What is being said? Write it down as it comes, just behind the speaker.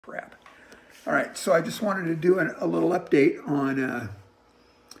Crap. All right, so I just wanted to do a little update on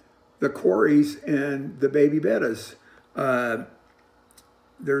the Corys and the baby Bettas.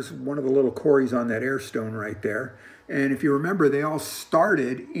 There's one of the little Corys on that air stone right there. And if you remember, they all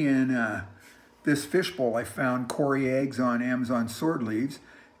started in this fishbowl. I found Cory eggs on Amazon sword leaves.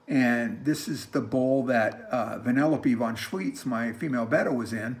 And this is the bowl that Vanellope von Schweetz, my female Betta,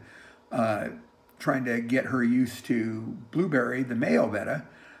 was in, trying to get her used to Blueberry, the male Betta.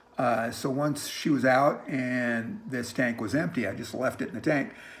 So once she was out and this tank was empty, I just left it in the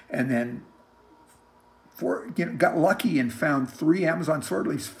tank, and then got lucky and found 3 Amazon sword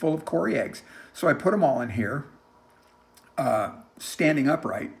leaves full of Cory eggs. So I put them all in here, standing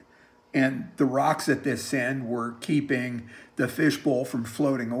upright, and the rocks at this end were keeping the fishbowl from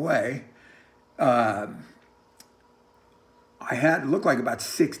floating away. It looked like about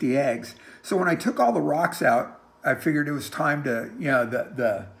 60 eggs. So when I took all the rocks out, I figured it was time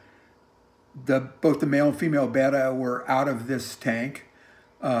to, both the male and female Betta were out of this tank.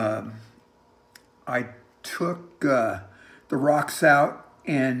 I took the rocks out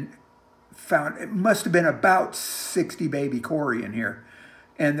and found, it must have been about 60 baby Cory in here.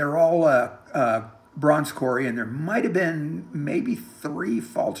 And they're all bronze Cory, and there might have been maybe 3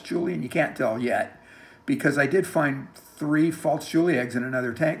 false Julian. You can't tell yet, because I did find 3 false Julia eggs in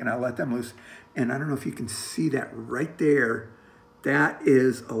another tank, and I let them loose. And I don't know if you can see that right there. That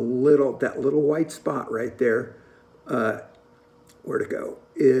is that little white spot right there. Where to go?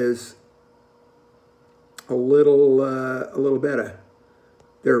 Is a little Betta.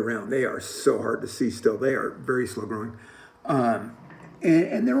 They're around. They are so hard to see still. They are very slow growing.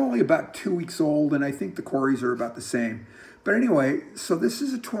 And they're only about 2 weeks old, and I think the Corys are about the same. But anyway, so this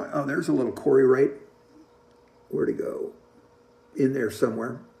is there's a little Cory right, where'd he go? In there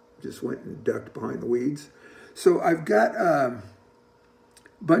somewhere. Just went and ducked behind the weeds. So I've got a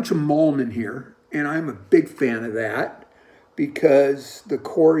bunch of mulm in here, and I'm a big fan of that because the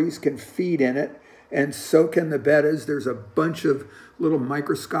Corys can feed in it, and so can the Bettas. There's a bunch of little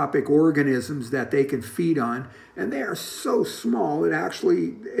microscopic organisms that they can feed on, and they are so small,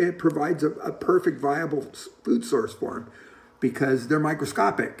 it provides a perfect viable food source for them because they're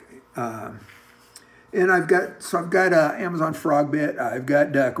microscopic. And I've got Amazon frogbit, I've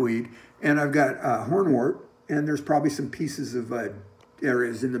got duckweed, and I've got hornwort, and there's probably some pieces of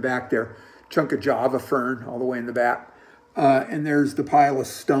areas in the back there, chunk of Java fern all the way in the back. And there's the pile of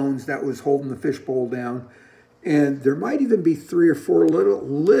stones that was holding the fishbowl down. And there might even be 3 or 4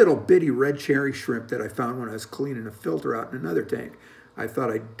 little bitty red cherry shrimp that I found when I was cleaning a filter out in another tank. I thought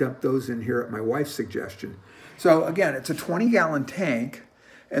I'd dump those in here at my wife's suggestion. So again, it's a 20-gallon tank,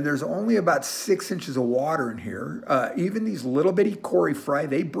 and there's only about 6 inches of water in here. Even these little bitty Cory fry,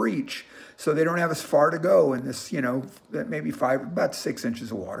 they breach, so they don't have as far to go in this, maybe about 6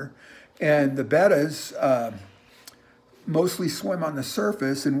 inches of water. And the Bettas mostly swim on the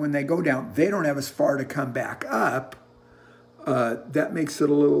surface, and when they go down, they don't have as far to come back up. That makes it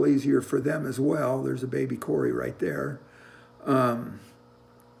a little easier for them as well. There's a baby Cory right there.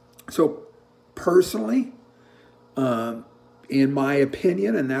 So personally, in my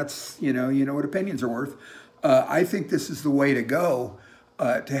opinion, and that's, you know what opinions are worth, I think this is the way to go,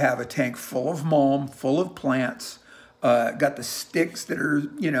 to have a tank full of mulm, full of plants, got the sticks that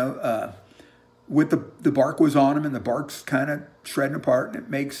are, with the bark was on them, and the bark's kind of shredding apart, and it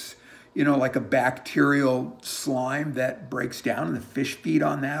makes, like a bacterial slime that breaks down, and the fish feed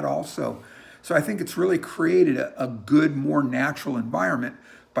on that also. So I think it's really created a good, more natural environment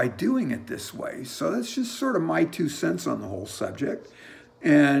by doing it this way. So that's just sort of my 2 cents on the whole subject.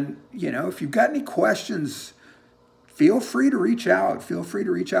 And, if you've got any questions, feel free to reach out. Feel free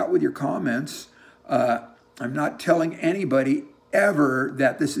to reach out with your comments. I'm not telling anybody ever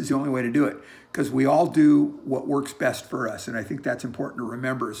that this is the only way to do it, because we all do what works best for us. And I think that's important to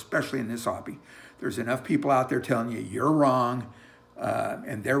remember, especially in this hobby. There's enough people out there telling you you're wrong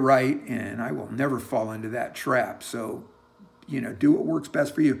and they're right, and I will never fall into that trap. So, do what works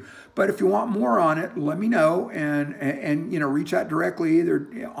best for you. But if you want more on it, let me know, and reach out directly,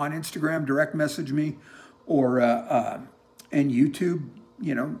 either on Instagram, direct message me, or and YouTube,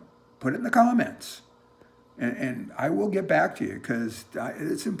 put it in the comments. And I will get back to you, because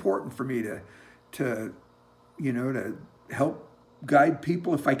it's important for me to help guide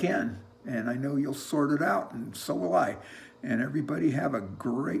people if I can. And I know you'll sort it out, and so will I. And everybody have a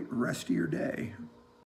great rest of your day.